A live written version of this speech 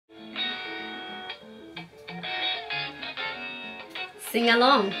Sing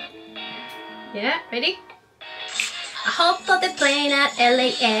along. Yeah, ready? I hop on the plane at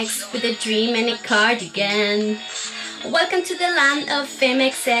LAX with a dream and a cardigan. Welcome to the land of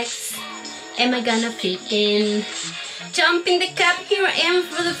FMXX. Am I gonna fit in? Jump in the cab, here I am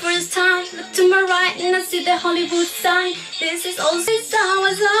for the first time. Look to my right and I see the Hollywood sign. This is all since I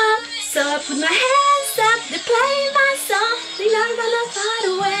was up. So I put my hands up, they play my song. They're not gonna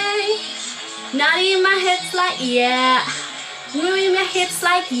fight away. Nodding my hips like yeah, moving my hips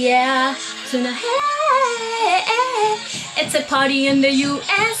like yeah. So now hey, it's a party in the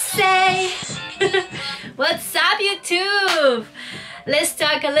USA. What's up, YouTube? Let's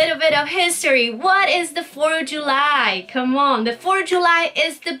talk a little bit of history. What is the 4th of July? Come on, the 4th of July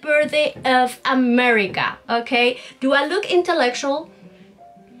is the birthday of America, okay? Do I look intellectual?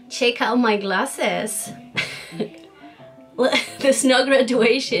 Check out my glasses. There's no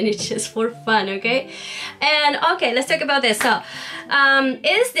graduation, it's just for fun, okay? And okay, let's talk about this. So,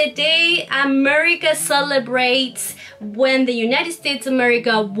 it's the day America celebrates when the United States of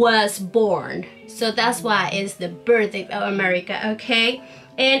America was born. So that's why it's the birthday of America, okay?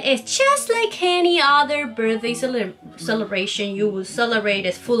 And it's just like any other birthday celebration you will celebrate.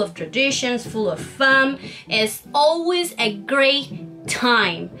 It's full of traditions, full of fun. It's always a great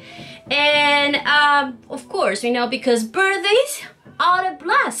time. And of course, you know, because birthdays are a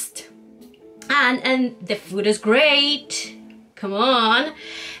blast. And the food is great. Come on.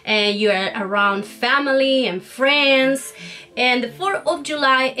 And you're around family and friends. And the 4th of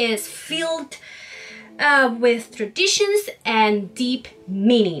July is filled with traditions and deep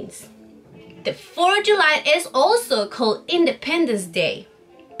meanings. The 4th of July is also called Independence Day.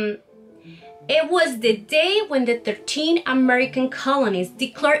 It was the day when the 13 American colonies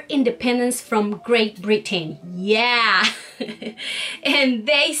declared independence from Great Britain. Yeah! And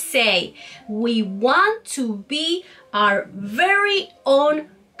they say, we want to be our very own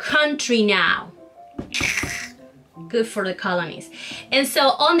country now. Good for the colonies. And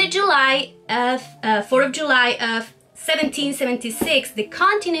so on the 4th of July of 1776, the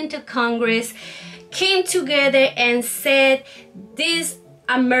Continental Congress came together and said these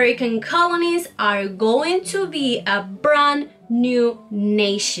American colonies are going to be a brand new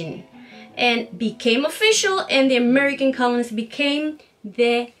nation, and became official, and the American colonies became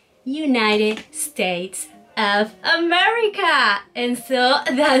the United States of America. And so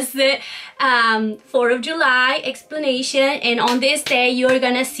that's the 4th of July explanation. And on this day you're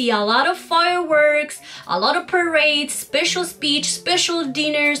gonna see a lot of fireworks, a lot of parades, special speech, special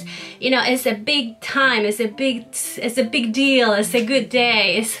dinners. You know, it's a big time, it's a big deal, it's a good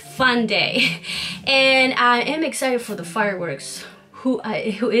day, it's a fun day. And I am excited for the fireworks. Who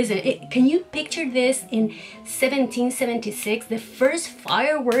isn't? Can you picture this in 1776, the first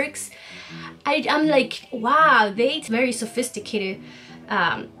fireworks? I'm like, wow, it's very sophisticated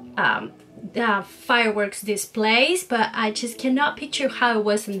fireworks displays, but I just cannot picture how it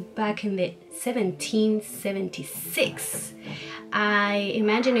was back in the 1776. I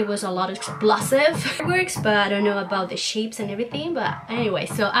imagine it was a lot of explosive fireworks, but I don't know about the shapes and everything. But anyway,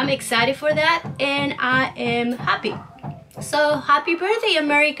 so I'm excited for that and I am happy. So happy birthday,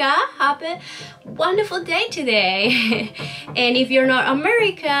 America. Happy wonderful day today. And if you're not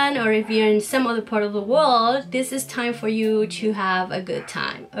American, or if you're in some other part of the world, this is time for you to have a good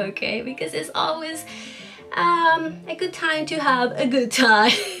time, okay? Because it's always a good time to have a good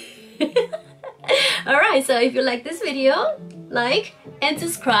time. Alright, so if you like this video, like and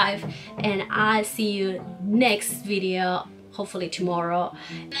subscribe, and I'll see you next video, hopefully tomorrow.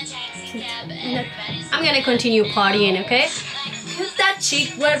 I'm gonna continue partying, okay? Cause that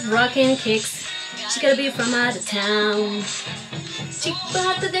chick with rockin' kicks, she gotta be from out of town. Chick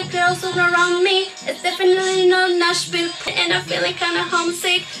but to the girls all around me, it's definitely no Nashville. And I'm feeling kinda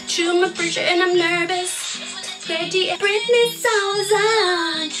homesick, chew my pressure and I'm nervous. Reggie, Britney song was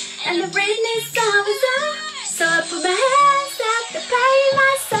on, and the Britney song was on. So I put my hands up to play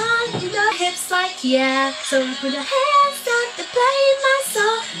my song. You know, hips like yeah. So I put my hands up to play my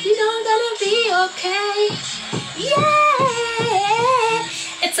song. You know I'm gonna be okay. Yeah,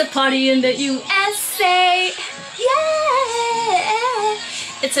 it's a party in the USA. Yeah,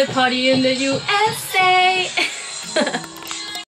 it's a party in the USA.